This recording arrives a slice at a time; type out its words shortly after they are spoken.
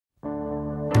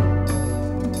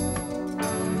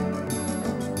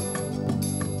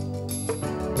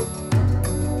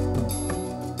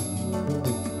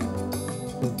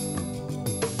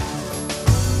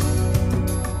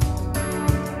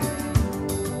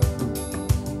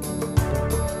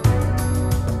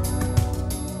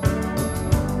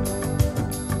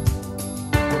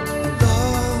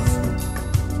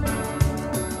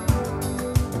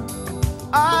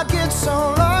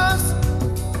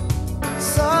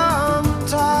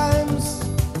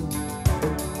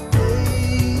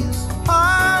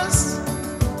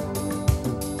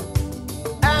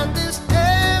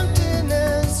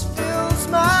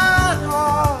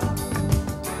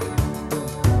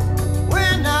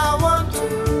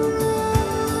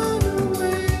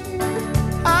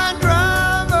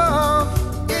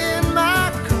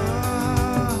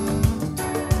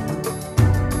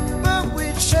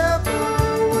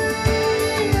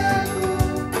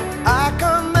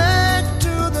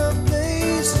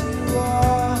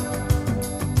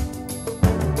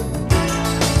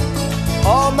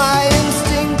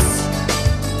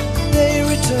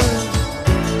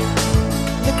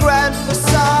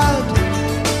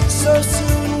so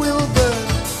soon will burn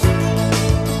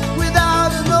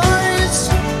without a noise,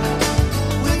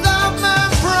 without my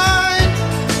pride.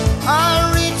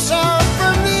 I reach out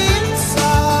from the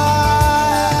inside.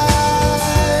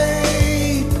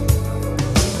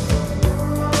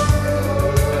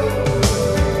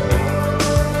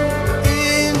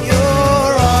 In your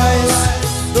eyes,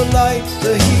 the light,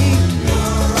 the heat,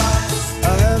 I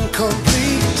am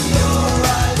complete.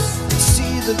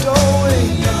 See the doorway,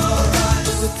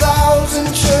 the thousand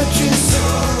churches,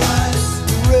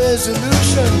 the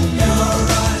resolution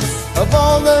of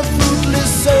all the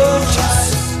fruitless searches.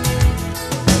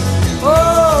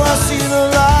 Oh, I see the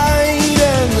light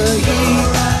and the heat.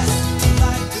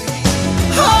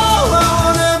 Oh, I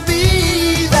wanna be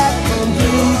that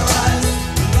complete.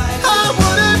 I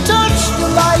wanna touch the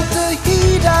light, the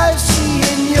heat I see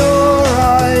in your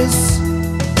eyes.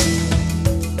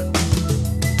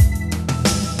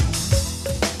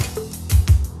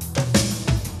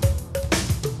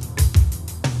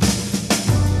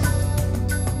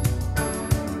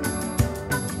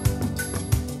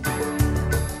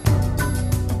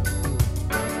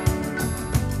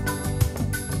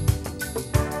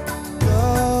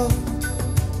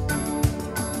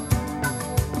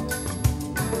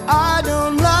 I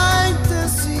don't like to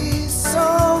see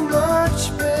so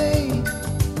much pain,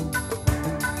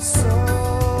 so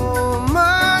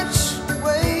much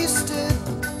wasted,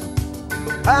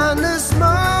 and this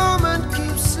moment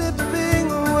keeps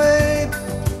slipping away.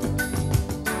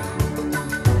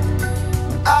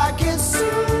 I get so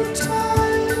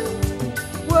tired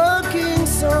working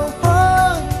so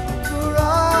hard for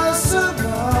our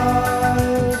survival.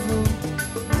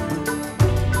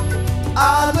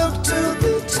 I look to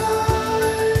the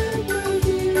time with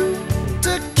you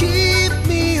to keep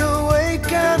me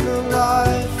awake and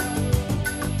alive,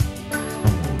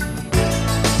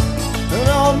 and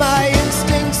all my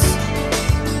instincts,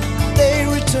 they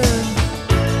return,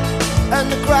 and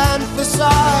the grand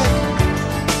facade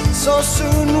so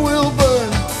soon will